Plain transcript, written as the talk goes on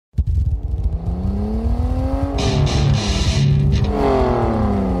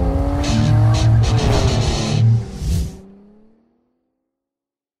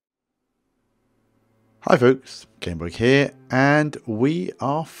Hi folks, Gamerbug here, and we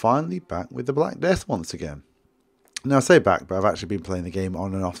are finally back with the Black Death once again. Now I say back, but I've actually been playing the game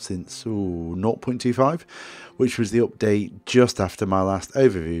on and off since 0.25, which was the update just after my last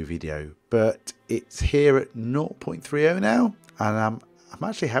overview video. But it's here at 0.30 now, and I'm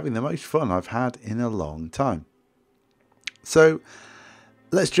actually having the most fun I've had in a long time. So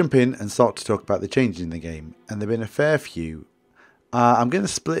let's jump in and start to talk about the changes in the game, and there have been a fair few. I'm going to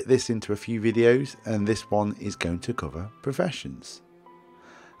split this into a few videos, and this one is going to cover professions.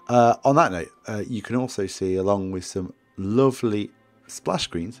 On that note, you can also see, along with some lovely splash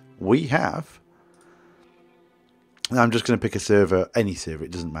screens, we have, and I'm just going to pick a server, any server,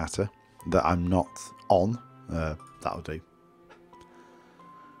 it doesn't matter, that I'm not on, that'll do,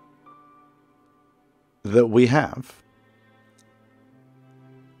 that we have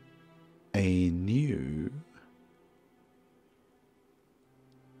a new,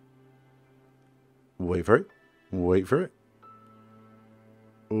 wait for it, wait for it,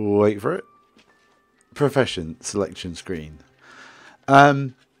 wait for it, profession selection screen.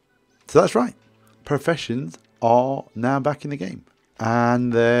 So that's right, professions are now back in the game,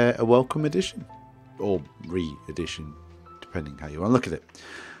 and they're a welcome addition, or re-addition, depending how you want to look at it.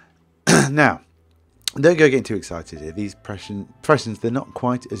 Now, don't go getting too excited here. These professions, they're not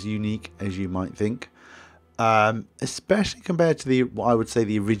quite as unique as you might think. Especially compared to what I would say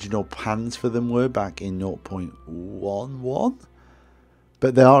the original plans for them were back in 0.11,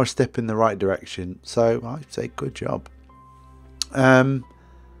 but they are a step in the right direction, so I'd say good job.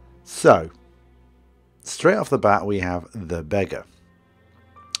 So straight off the bat we have the beggar.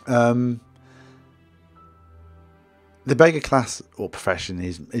 The beggar class or profession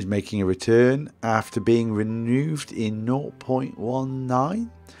is making a return after being removed in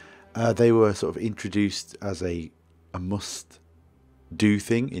 0.19. They were sort of introduced as a must-do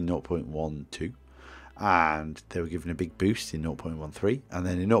thing in 0.12, and they were given a big boost in 0.13, and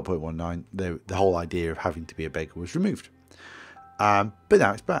then in 0.19, the whole idea of having to be a beggar was removed. But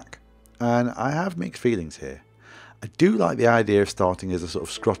now it's back, and I have mixed feelings here. I do like the idea of starting as a sort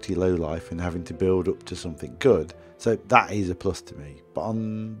of scrotty lowlife and having to build up to something good, so that is a plus to me. But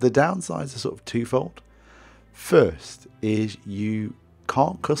on the downsides are sort of twofold. First is you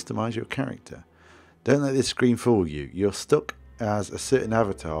can't customize your character. Don't let this screen fool you. You're stuck as a certain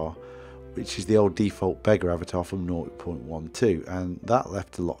avatar, which is the old default beggar avatar from 0.12, and that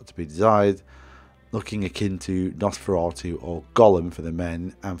left a lot to be desired, looking akin to Nosferatu or Gollum for the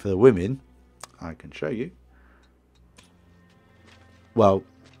men, and for the women, I can show you. Well,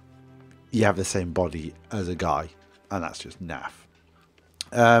 you have the same body as a guy, and that's just naff.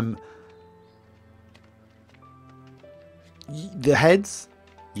 The heads,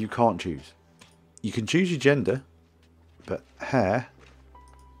 you can't choose. You can choose your gender, but hair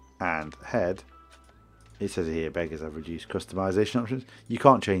and head, it says here, beggars have reduced customization options. You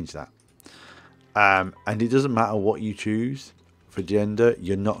can't change that. And it doesn't matter what you choose for gender,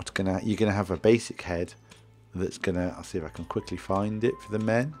 you're gonna have a basic head that's gonna, I'll see if I can quickly find it for the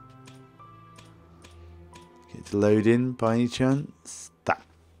men. Get it to load in by any chance.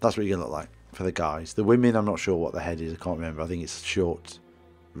 That's what you're gonna look like for the guys. The women, I'm not sure what the head is, I can't remember. I think it's short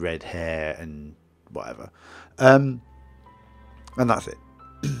red hair and whatever. And that's it.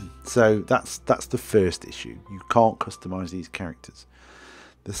 So that's the first issue. You can't customize these characters.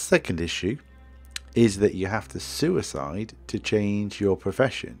 The second issue is that you have to suicide to change your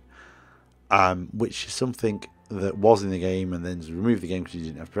profession, which is something that was in the game and then removed the game because you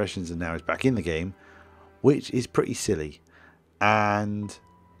didn't have professions, and now it's back in the game, which is pretty silly and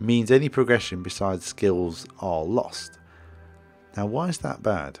means any progression besides skills are lost. Now, why is that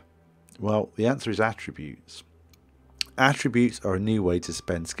bad? Well, the answer is attributes. Attributes are a new way to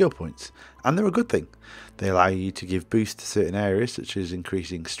spend skill points, and they're a good thing. They allow you to give boost to certain areas, such as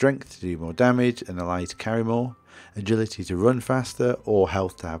increasing strength to do more damage and allow you to carry more, agility to run faster, or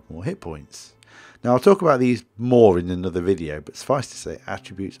health to have more hit points. Now, I'll talk about these more in another video, but suffice to say,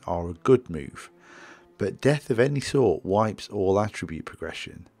 attributes are a good move. But death of any sort wipes all attribute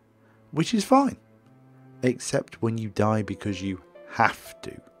progression, which is fine, except when you die because you have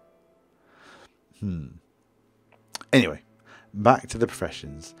to. Anyway, back to the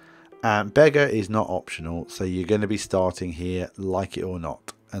professions. Beggar is not optional, so you're going to be starting here like it or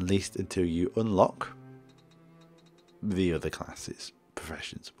not, at least until you unlock the other classes,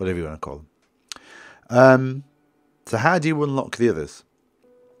 professions, whatever you want to call them. So how do you unlock the others?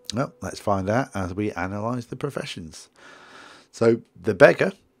 Well, let's find out as we analyse the professions. So the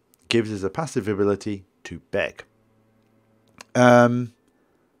beggar gives us a passive ability to beg. Now,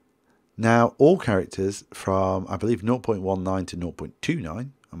 all characters from, I believe, 0.19 to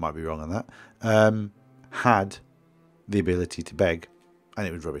 0.29, I might be wrong on that, had the ability to beg, and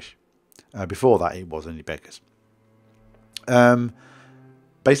it was rubbish. Before that, it was only beggars.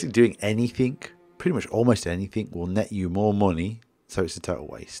 Basically, doing anything, pretty much almost anything, will net you more money, so it's a total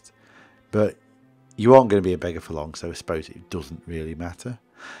waste. But you aren't going to be a beggar for long, so I suppose it doesn't really matter.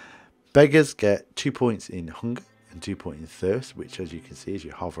 Beggars get 2 points in hunger and 2 points in thirst, which, as you can see, as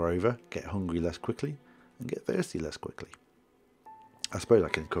you hover over, get hungry less quickly and get thirsty less quickly. I suppose I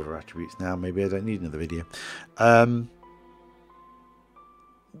can cover attributes now. Maybe I don't need another video.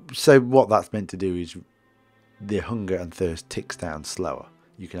 So what that's meant to do is the hunger and thirst ticks down slower.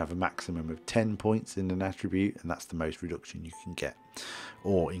 You can have a maximum of 10 points in an attribute, and that's the most reduction you can get,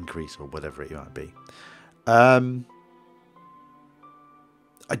 or increase, or whatever it might be. I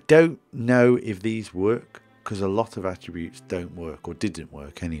don't know if these work, because a lot of attributes don't work, or didn't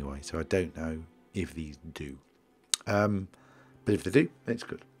work anyway, so I don't know if these do. But if they do, it's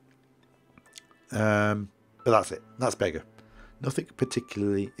good. But that's it. That's beggar. Nothing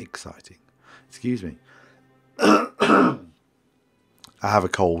particularly exciting. Excuse me. I have a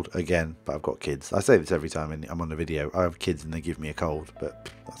cold again, but I've got kids. I say this every time I'm on a video. I have kids and they give me a cold, but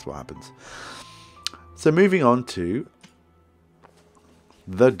that's what happens. So moving on to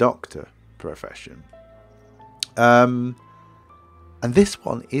the doctor profession. And this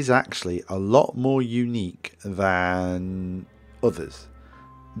one is actually a lot more unique than others.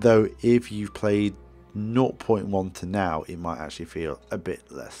 Though if you've played 0.1 to now, it might actually feel a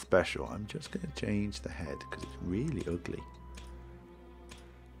bit less special. I'm just going to change the head because it's really ugly.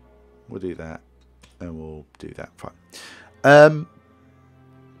 We'll do that, and we'll do that. Fine.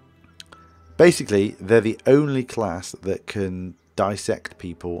 Basically, they're the only class that can dissect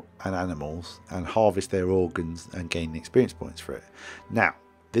people and animals and harvest their organs and gain experience points for it. Now,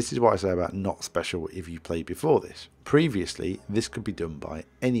 this is what I say about not special if you played before this. Previously, this could be done by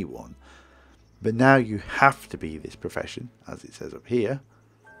anyone, but now you have to be this profession, as it says up here,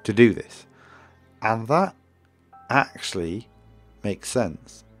 to do this. And that actually makes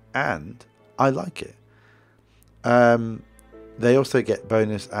sense. And I like it. They also get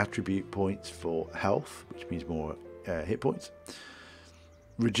bonus attribute points for health, which means more hit points.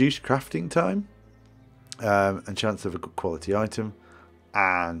 Reduced crafting time, and chance of a good quality item.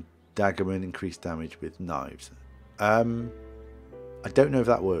 And Daggerman increased damage with knives. I don't know if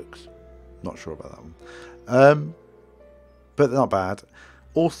that works. Not sure about that one. But not bad.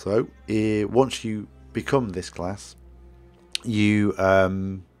 Also, once you become this class, you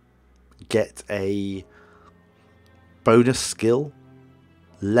get a bonus skill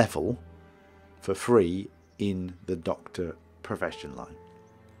level for free in the doctor profession line,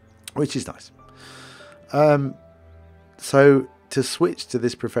 which is nice. So to switch to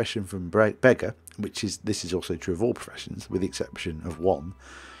this profession from beggar, this is also true of all professions with the exception of one,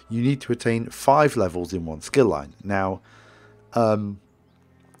 you need to attain 5 levels in one skill line. Now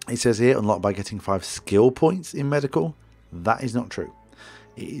it says here unlocked by getting 5 skill points in medical. That is not true.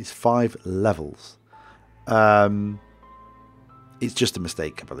 It is 5 levels. It's just a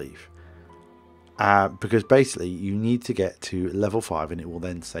mistake, I believe. Because basically you need to get to level 5 and it will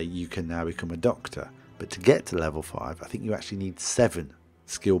then say you can now become a doctor. But to get to level 5, I think you actually need 7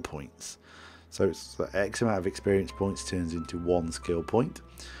 skill points. So it's X amount of experience points turns into 1 skill point.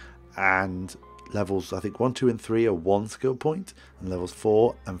 And levels, I think 1, 2 and 3 are 1 skill point. And levels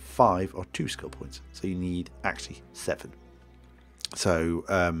 4 and 5 are 2 skill points. So you need actually 7. So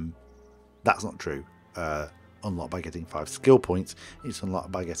that's not true. Unlocked by getting 5 skill points. It's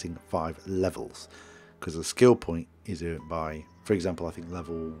unlocked by getting 5 levels. Because a skill point is earned by, for example, I think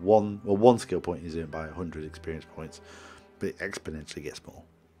level 1, well, 1 skill point is earned by 100 experience points, but it exponentially gets more.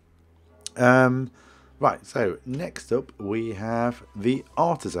 Right, so next up we have the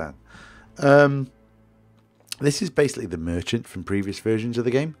artisan. This is basically the merchant from previous versions of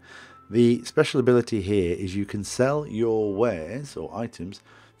the game. The special ability here is you can sell your wares or items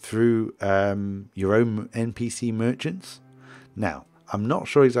through your own NPC merchants. Now, I'm not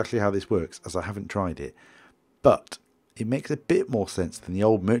sure exactly how this works as I haven't tried it, but it makes a bit more sense than the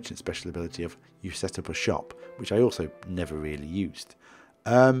old merchant special ability of you set up a shop, which I also never really used.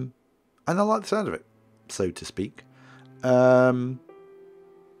 And I like the sound of it, so to speak. But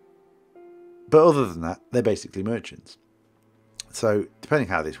other than that, they're basically merchants. So depending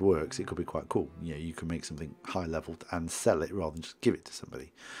how this works, it could be quite cool. You know, you can make something high leveled and sell it rather than just give it to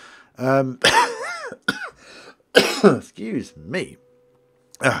somebody. Excuse me.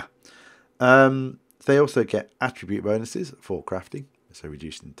 They also get attribute bonuses for crafting, so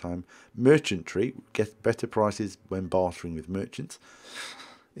reducing time. Merchantry, get better prices when bartering with merchants.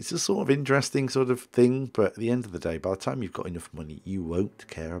 It's a sort of interesting sort of thing, but at the end of the day, by the time you've got enough money, you won't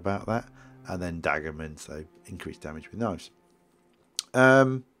care about that. and then daggermen, so increased damage with knives.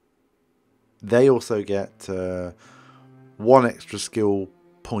 They also get 1 extra skill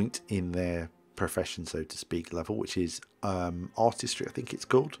point in their profession, so to speak, level, which is artistry, I think it's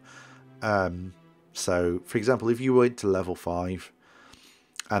called. So, for example, if you went to level 5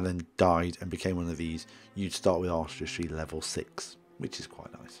 and then died and became one of these, you'd start with artistry level 6, which is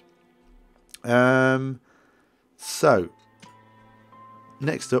quite nice. So,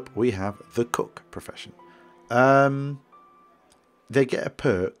 next up we have the cook profession. They get a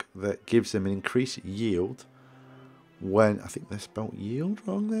perk that gives them an increased yield when, I think they spelled yield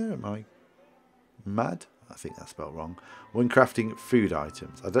wrong there, am I mad? I think that's spelled wrong. When crafting food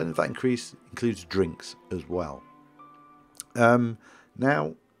items. I don't know if that includes drinks as well.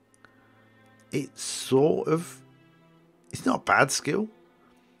 Now, it's not a bad skill,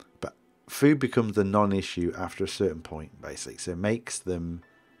 but food becomes a non-issue after a certain point, basically. So it makes them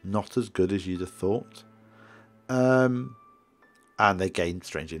not as good as you'd have thought. And they gain,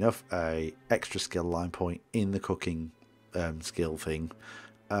 strangely enough, a extra skill line point in the cooking skill thing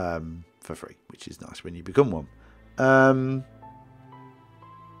for free, which is nice when you become one.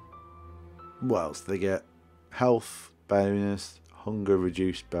 What else? They get health bonus, hunger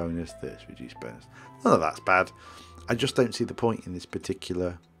reduced bonus, thirst reduced bonus. None of that's bad. I just don't see the point in this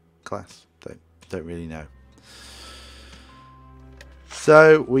particular class. Don't really know.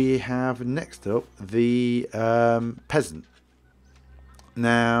 So we have next up the peasant.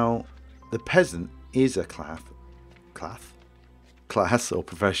 Now, the peasant is a class or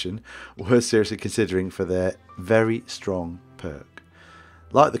profession worth seriously considering for their very strong perk.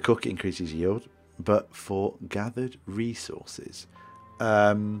 Like the cook, it increases yield, but for gathered resources.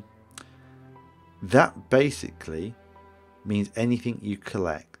 That basically means anything you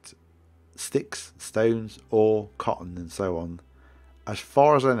collect, sticks, stones, or cotton and so on, as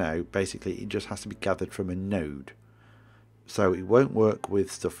far as I know, basically it just has to be gathered from a node. So it won't work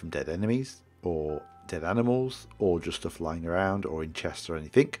with stuff from dead enemies or dead animals or just stuff lying around or in chests or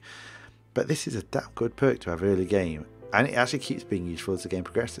anything. But this is a damn good perk to have early game, and it actually keeps being useful as the game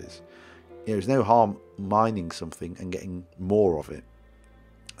progresses. There's no harm mining something and getting more of it.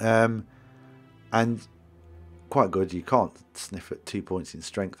 And quite good, you can't sniff at 2 points in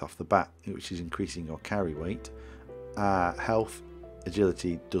strength off the bat, which is increasing your carry weight. Health,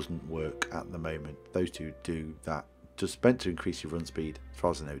 agility doesn't work at the moment. Those two do that. Just meant to increase your run speed. As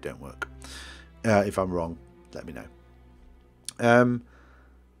far as I know, don't work. If I'm wrong, let me know.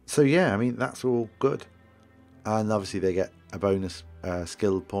 So yeah, I mean, that's all good. And obviously they get a bonus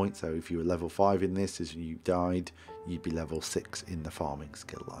skill point. So if you were level 5 in this, as you died, you'd be level 6 in the farming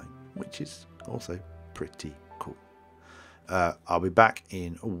skill line, which is also pretty cool. I'll be back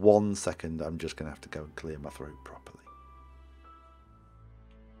in 1 second. I'm just going to have to go and clear my throat properly.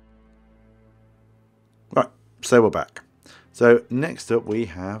 Right, so we're back. So next up we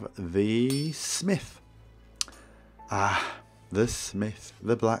have the smith. The smith,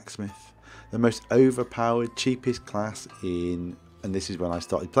 the blacksmith. The most overpowered, cheapest class in, and this is when I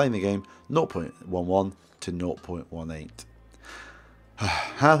started playing the game, 0.11 to 0.18.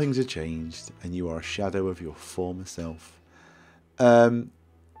 How things have changed, and you are a shadow of your former self. So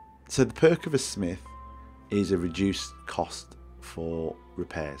the perk of a smith is a reduced cost for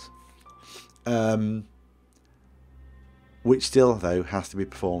repairs. Which still, though, has to be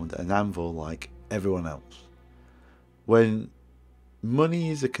performed at an anvil like everyone else. When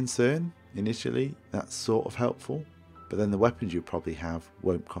money is a concern, initially, that's sort of helpful. But then the weapons you probably have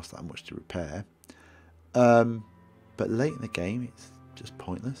won't cost that much to repair. But late in the game, it's just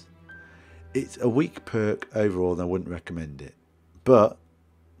pointless. It's a weak perk overall, and I wouldn't recommend it. But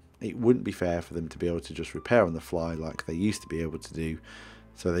it wouldn't be fair for them to be able to just repair on the fly like they used to be able to do.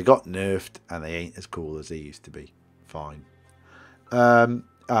 So they got nerfed, and they ain't as cool as they used to be. Fine.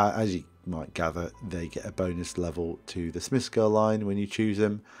 As you might gather, they get a bonus level to the smith skill line when you choose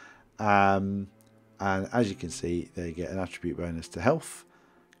them. And as you can see, they get an attribute bonus to health,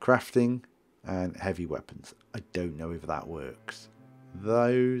 crafting, and heavy weapons. I don't know if that works.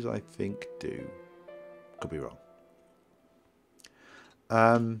 Those, I think, do. Could be wrong.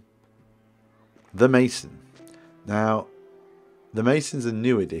 The Mason. Now, the Mason's a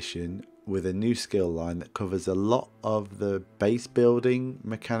new addition with a new skill line that covers a lot of the base building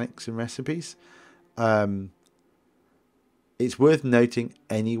mechanics and recipes. It's worth noting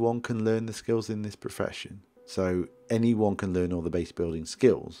anyone can learn the skills in this profession. So anyone can learn all the base building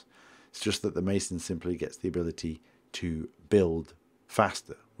skills. It's just that the Mason simply gets the ability to build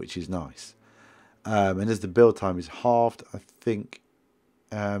faster, which is nice. And as the build time is halved, I think,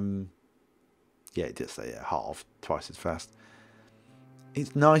 yeah, it did say halved, twice as fast.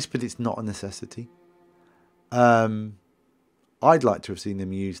 It's nice, but it's not a necessity. I'd like to have seen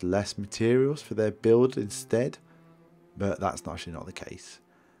them use less materials for their build instead, but that's actually not the case.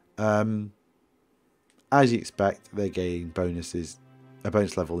 As you expect, they gain bonuses, a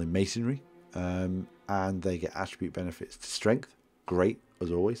bonus level in masonry, and they get attribute benefits to strength. Great,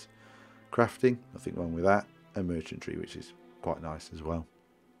 as always. Crafting, nothing wrong with that. And merchantry, which is quite nice as well.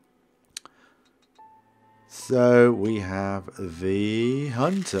 So we have the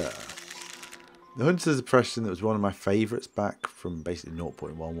Hunter. The Hunter is a profession that was one of my favourites back from basically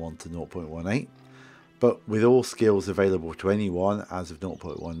 0.11 to 0.18. But with all skills available to anyone as of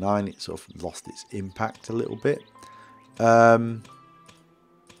 0.19, it sort of lost its impact a little bit. To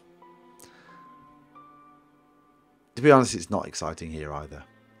be honest, it's not exciting here either.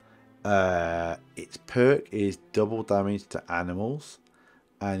 Its perk is double damage to animals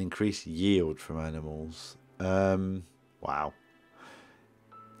and increased yield from animals. Wow.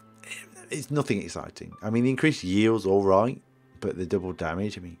 It's nothing exciting. I mean, the increased yield's alright, but the double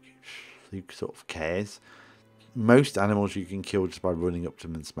damage, I mean, who sort of cares? Most animals you can kill just by running up to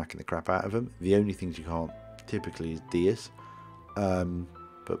them and smacking the crap out of them. The only things you can't typically is deers.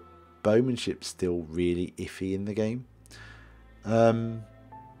 But bowmanship's still really iffy in the game.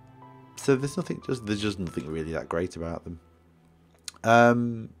 So there's just nothing really that great about them.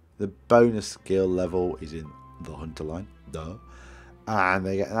 The bonus skill level is in the Hunter line, duh. And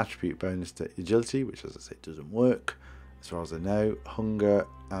they get an attribute bonus to agility, which, as I say, doesn't work as far as I know. Hunger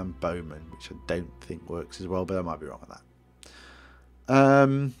and bowman, which I don't think works as well, but I might be wrong on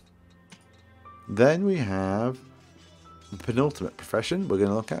that. Then we have the penultimate profession we're going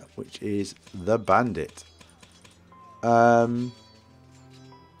to look at, which is the bandit. So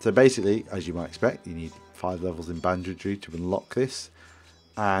basically, as you might expect, you need 5 levels in banditry to unlock this,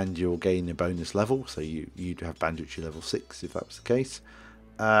 and you'll gain a bonus level, so you'd have banditry level 6 if that was the case.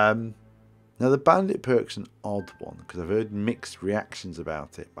 Now the bandit perk's an odd one, because I've heard mixed reactions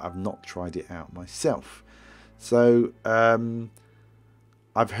about it, but I've not tried it out myself. So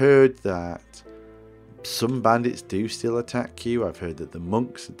I've heard that some bandits do still attack you. I've heard that the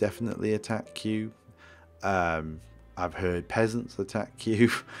monks definitely attack you. I've heard peasants attack you.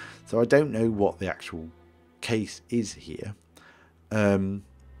 So I don't know what the actual case is here.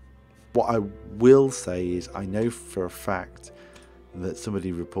 What I will say is I know for a fact that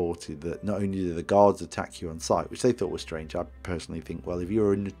somebody reported that not only do the guards attack you on sight, which they thought was strange. I personally think, well, if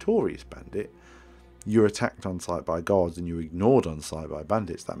you're a notorious bandit, you're attacked on sight by guards and you're ignored on sight by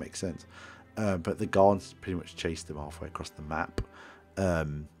bandits. That makes sense. But the guards pretty much chase them halfway across the map,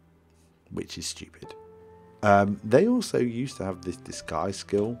 which is stupid. They also used to have this disguise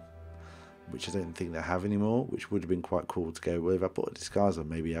skill, which I don't think they have anymore, which would have been quite cool to go, well, if I put a disguise on,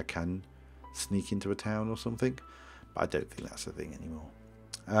 maybe I can sneak into a town or something. But I don't think that's a thing anymore.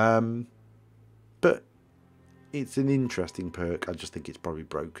 But it's an interesting perk. I just think it's probably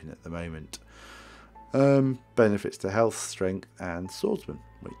broken at the moment. Benefits to health, strength, and swordsman,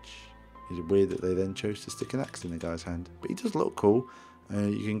 which is weird that they then chose to stick an axe in the guy's hand. But he does look cool.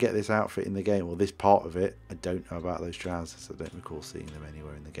 You can get this outfit in the game, or this part of it. I don't know about those trousers. I don't recall seeing them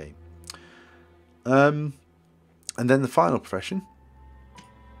anywhere in the game. And then the final profession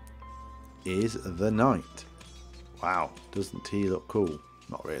is the knight. Wow, doesn't he look cool?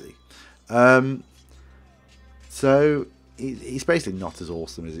 Not really. So it's basically not as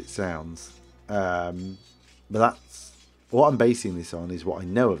awesome as it sounds. But that's what I'm basing this on, is what I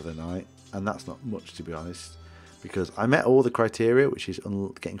know of the knight, and that's not much, to be honest, because I met all the criteria, which is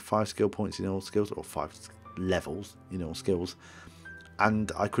getting 5 skill points in all skills, or 5 levels in all skills,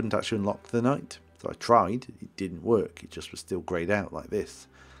 and I couldn't actually unlock the knight. So I tried, it didn't work, it just was still greyed out like this.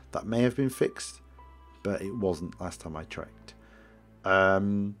 That may have been fixed, but it wasn't last time I checked.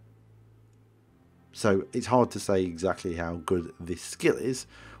 So it's hard to say exactly how good this skill is,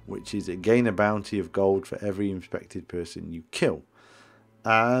 which is gain a bounty of gold for every infected person you kill.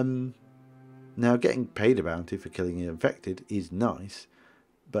 Now getting paid a bounty for killing an infected is nice,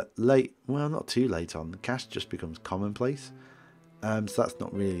 but not too late on, the cash just becomes commonplace. So that's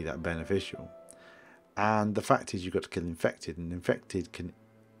not really that beneficial. And the fact is, you've got to kill infected, and infected can,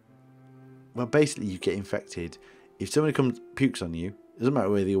 well, basically you get infected if somebody pukes on you. It doesn't matter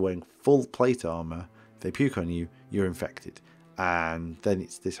whether you're wearing full plate armor, if they puke on you, you're infected. And then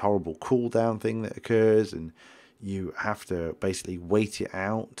it's this horrible cooldown thing that occurs, and you have to basically wait it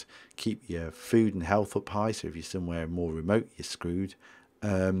out, keep your food and health up high, so if you're somewhere more remote, you're screwed.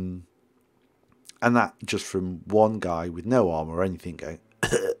 And that just from one guy with no armor or anything going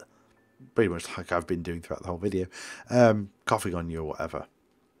pretty much like I've been doing throughout the whole video, coughing on you or whatever.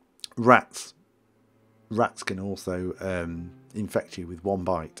 Rats. rats can also infect you with one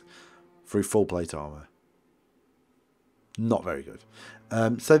bite through full plate armor. Not very good.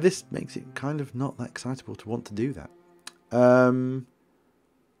 So this makes it kind of not that excitable to want to do that.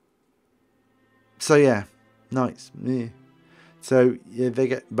 So yeah, nice. Yeah. So yeah, they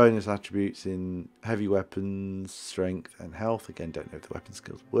get bonus attributes in heavy weapons, strength, and health. Again, don't know if the weapon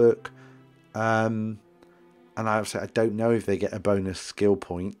skills work. And I don't know if they get a bonus skill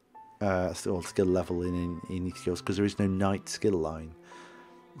point or skill level in any skills, because there is no knight skill line.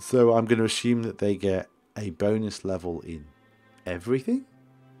 So I'm going to assume that they get a bonus level in everything.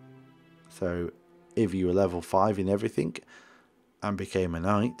 So if you were level 5 in everything and became a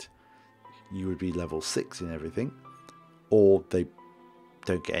knight, you would be level 6 in everything, or they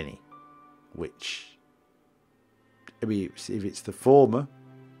don't get any. Which, I mean, if it's the former,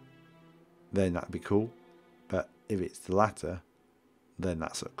 then that'd be cool. But if it's the latter, then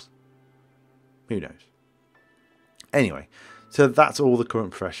that sucks. Who knows? Anyway, so that's all the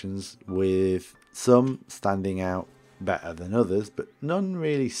current professions, with some standing out better than others, but none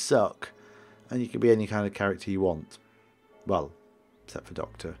really suck. And you can be any kind of character you want. Well, except for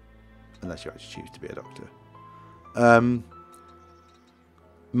Doctor, unless you actually choose to be a Doctor.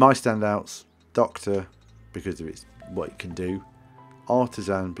 My standouts: Doctor, because of its what it can do;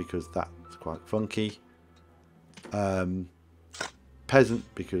 Artisan, because that's quite funky; Peasant,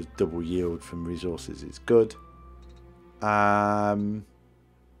 because double yield from resources is good; and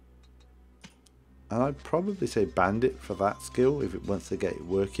I'd probably say Bandit for that skill if it once they get it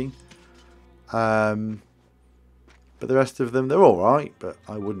working. But the rest of them, they're all right, but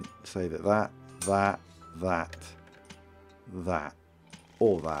I wouldn't say that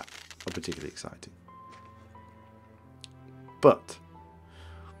or that are particularly exciting. But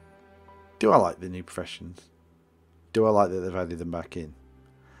do I like the new professions? Do I like that they've added them back in?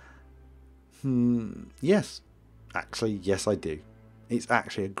 Yes. Actually, yes, I do. It's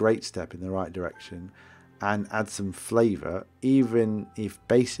actually a great step in the right direction and adds some flavour, even if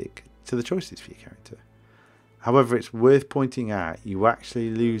basic, to the choices for your character. However, it's worth pointing out you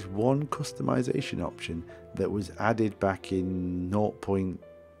actually lose one customization option that was added back in 0.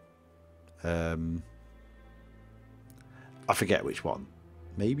 I forget which one.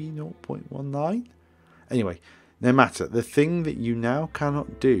 Maybe 0.19? Anyway, no matter. The thing that you now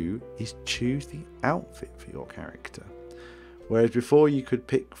cannot do is choose the outfit for your character. Whereas before you could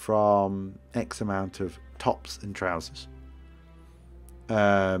pick from X amount of tops and trousers.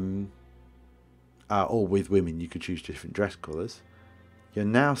 Or with women you could choose different dress colours. You'll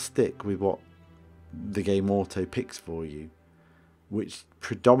now stick with what the game auto picks for you, which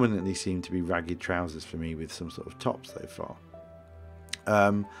predominantly seem to be ragged trousers for me with some sort of top so far.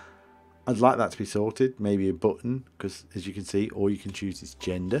 I'd like that to be sorted. Maybe a button, because as you can see, all you can choose is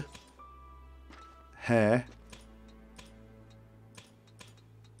gender, hair,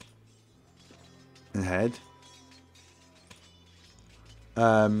 and head.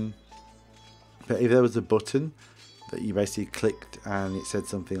 But if there was a button that you basically clicked and it said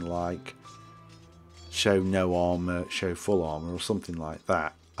something like show no armor, show full armor, or something like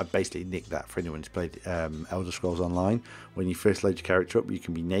that, I basically nicked that for anyone who's played Elder Scrolls Online. When you first load your character up, you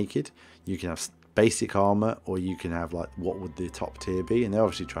can be naked, you can have basic armor, or you can have like what would the top tier be, and they're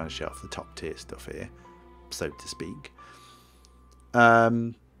obviously trying to show off the top tier stuff here, so to speak.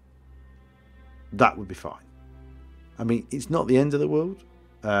 That would be fine. I mean, it's not the end of the world.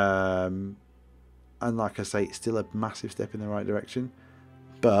 And like I say, it's still a massive step in the right direction,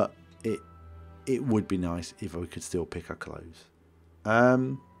 but it would be nice if we could still pick our clothes.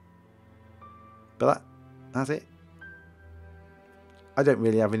 But that's it. I don't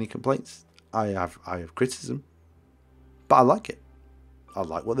really have any complaints. I have criticism, but I like it. I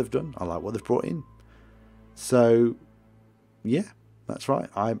like what they've done. I like what they've brought in. So yeah, that's right.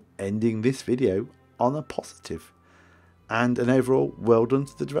 I'm ending this video on a positive and an overall well done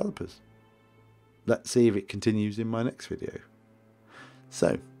to the developers. Let's see if it continues in my next video.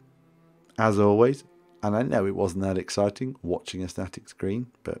 So, as always, and I know it wasn't that exciting watching a static screen,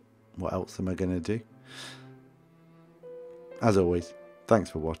 but what else am I going to do? As always, thanks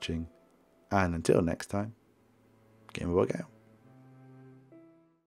for watching, and until next time, Gamerbug out.